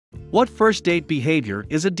What first date behavior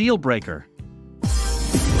is a deal breaker?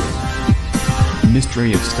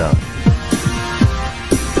 Mystery of stuff.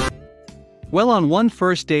 Well, on one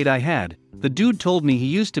first date I had, the dude told me he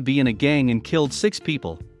used to be in a gang and killed 6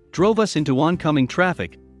 people, drove us into oncoming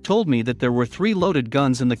traffic, told me that there were 3 loaded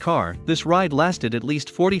guns in the car. This ride lasted at least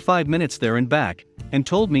 45 minutes there and back, and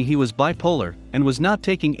told me he was bipolar and was not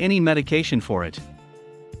taking any medication for it.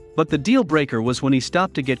 But the deal breaker was when he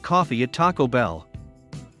stopped to get coffee at Taco Bell.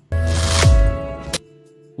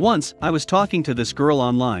 Once, I was talking to this girl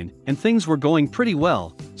online, and things were going pretty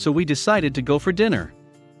well, so we decided to go for dinner.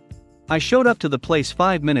 I showed up to the place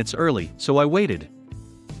 5 minutes early, so I waited.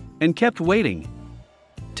 And kept waiting.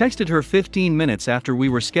 Texted her 15 minutes after we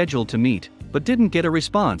were scheduled to meet, but didn't get a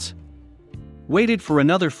response. Waited for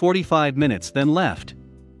another 45 minutes, then left.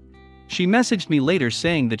 She messaged me later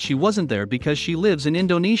saying that she wasn't there because she lives in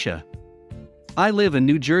Indonesia. I live in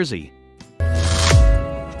New Jersey.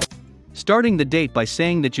 Starting the date by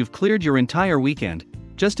saying that you've cleared your entire weekend,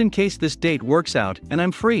 just in case this date works out and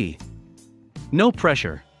I'm free. No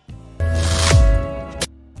pressure.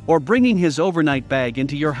 Or bringing his overnight bag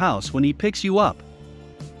into your house when he picks you up.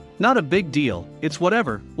 Not a big deal, it's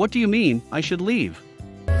whatever. What do you mean, I should leave?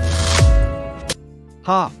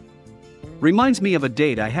 Ha! Reminds me of a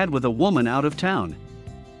date I had with a woman out of town.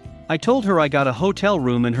 I told her I got a hotel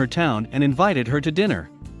room in her town and invited her to dinner.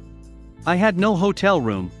 I had no hotel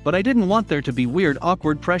room, but I didn't want there to be weird,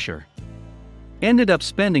 awkward pressure. Ended up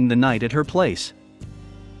spending the night at her place.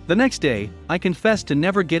 The next day, I confessed to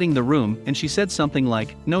never getting the room, and she said something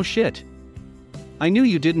like, "No shit. I knew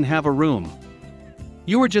you didn't have a room.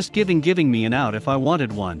 You were just giving me an out if I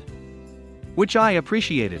wanted one." Which I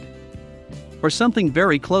appreciated. Or something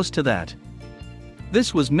very close to that.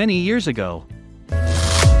 This was many years ago.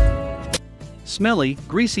 Smelly,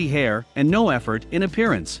 greasy hair, and no effort in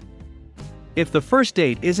appearance. If the first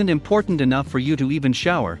date isn't important enough for you to even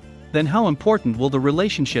shower, then how important will the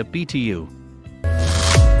relationship be to you?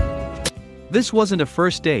 This wasn't a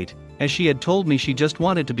first date, as she had told me she just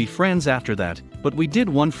wanted to be friends after that, but we did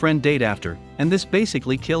one friend date after, and this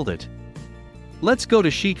basically killed it. Let's go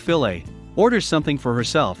to Chick-fil-A, orders something for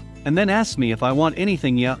herself, and then asks me if I want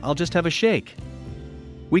anything. Yeah, I'll just have a shake.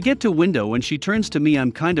 We get to window and she turns to me,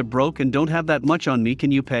 "I'm kinda broke and don't have that much on me,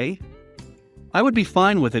 can you pay?" I would be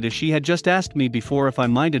fine with it if she had just asked me before if I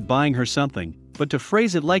minded buying her something, but to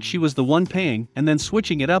phrase it like she was the one paying and then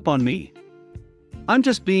switching it up on me. I'm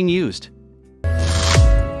just being used.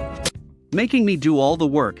 Making me do all the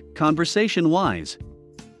work, conversation-wise.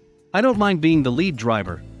 I don't mind being the lead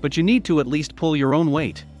driver, but you need to at least pull your own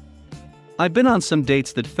weight. I've been on some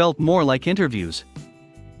dates that felt more like interviews.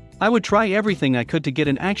 I would try everything I could to get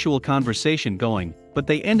an actual conversation going, but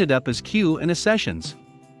they ended up as Q&A sessions.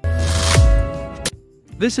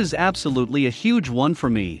 This is absolutely a huge one for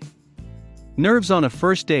me. Nerves on a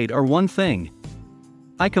first date are one thing.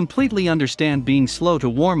 I completely understand being slow to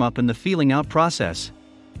warm up in the feeling out process.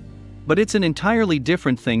 But it's an entirely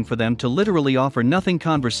different thing for them to literally offer nothing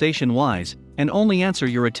conversation-wise, and only answer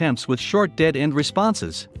your attempts with short dead-end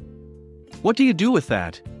responses. What do you do with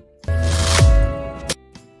that?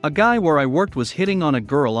 A guy where I worked was hitting on a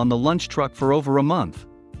girl on the lunch truck for over a month.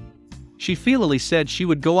 She feelily said she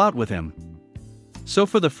would go out with him. So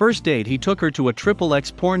for the first date he took her to a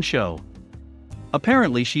XXX porn show.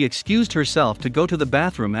 Apparently she excused herself to go to the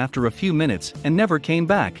bathroom after a few minutes and never came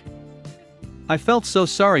back. I felt so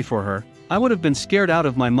sorry for her. I would have been scared out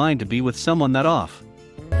of my mind to be with someone that off.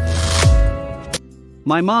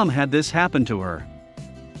 My mom had this happen to her.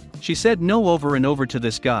 She said no over and over to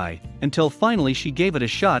this guy, until finally she gave it a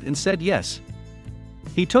shot and said yes.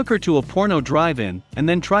 He took her to a porno drive-in and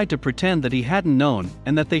then tried to pretend that he hadn't known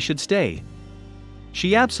and that they should stay.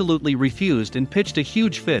 She absolutely refused and pitched a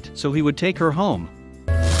huge fit so he would take her home.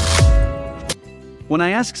 When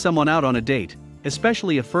I ask someone out on a date,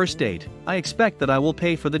 especially a first date, I expect that I will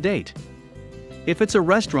pay for the date. If it's a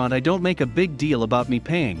restaurant, I don't make a big deal about me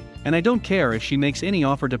paying, and I don't care if she makes any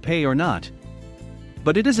offer to pay or not.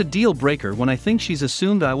 But it is a deal breaker when I think she's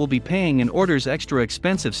assumed I will be paying and orders extra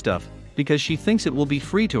expensive stuff, because she thinks it will be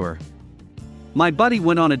free to her. My buddy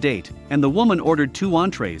went on a date, and the woman ordered 2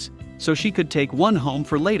 entrees, so she could take one home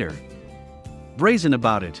for later. Brazen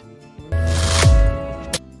about it.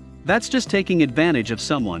 That's just taking advantage of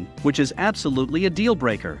someone, which is absolutely a deal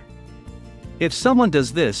breaker. If someone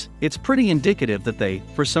does this, it's pretty indicative that they,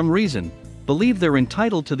 for some reason, believe they're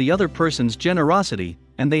entitled to the other person's generosity,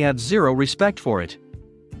 and they have zero respect for it.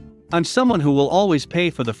 I'm someone who will always pay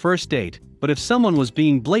for the first date, but if someone was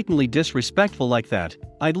being blatantly disrespectful like that,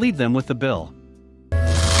 I'd leave them with the bill.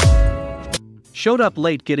 Showed up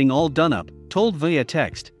late getting all done up, told via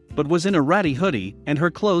text, but was in a ratty hoodie and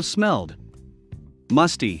her clothes smelled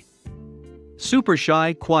musty. Super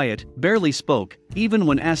shy, quiet, barely spoke, even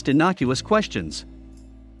when asked innocuous questions.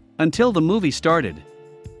 Until the movie started.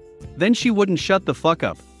 Then she wouldn't shut the fuck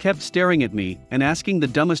up, kept staring at me and asking the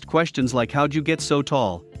dumbest questions like how'd you get so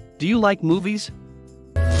tall? Do you like movies?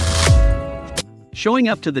 Showing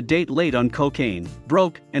up to the date late on cocaine,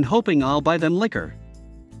 broke, and hoping I'll buy them liquor.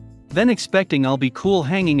 Then expecting I'll be cool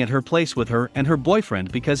hanging at her place with her and her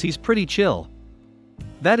boyfriend because he's pretty chill.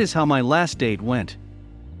 That is how my last date went.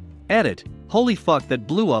 Edit, holy fuck, that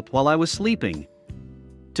blew up while I was sleeping.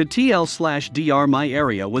 To TL/DR, my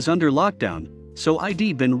area was under lockdown, so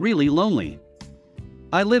I'd been really lonely.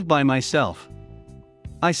 I live by myself.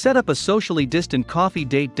 I set up a socially distant coffee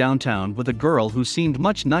date downtown with a girl who seemed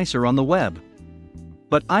much nicer on the web.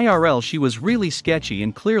 But IRL she was really sketchy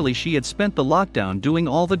and clearly she had spent the lockdown doing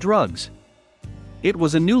all the drugs. It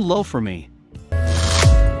was a new low for me.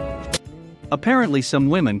 Apparently some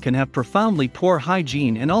women can have profoundly poor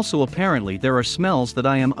hygiene and also apparently there are smells that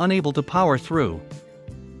I am unable to power through.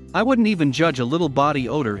 I wouldn't even judge a little body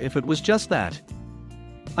odor if it was just that.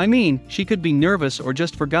 I mean, she could be nervous or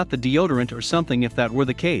just forgot the deodorant or something if that were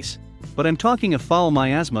the case, but I'm talking a foul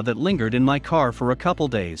miasma that lingered in my car for a couple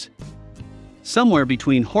days. Somewhere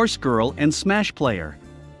between horse girl and smash player.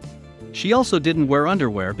 She also didn't wear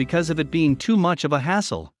underwear because of it being too much of a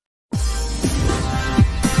hassle.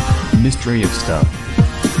 Mystery of stuff.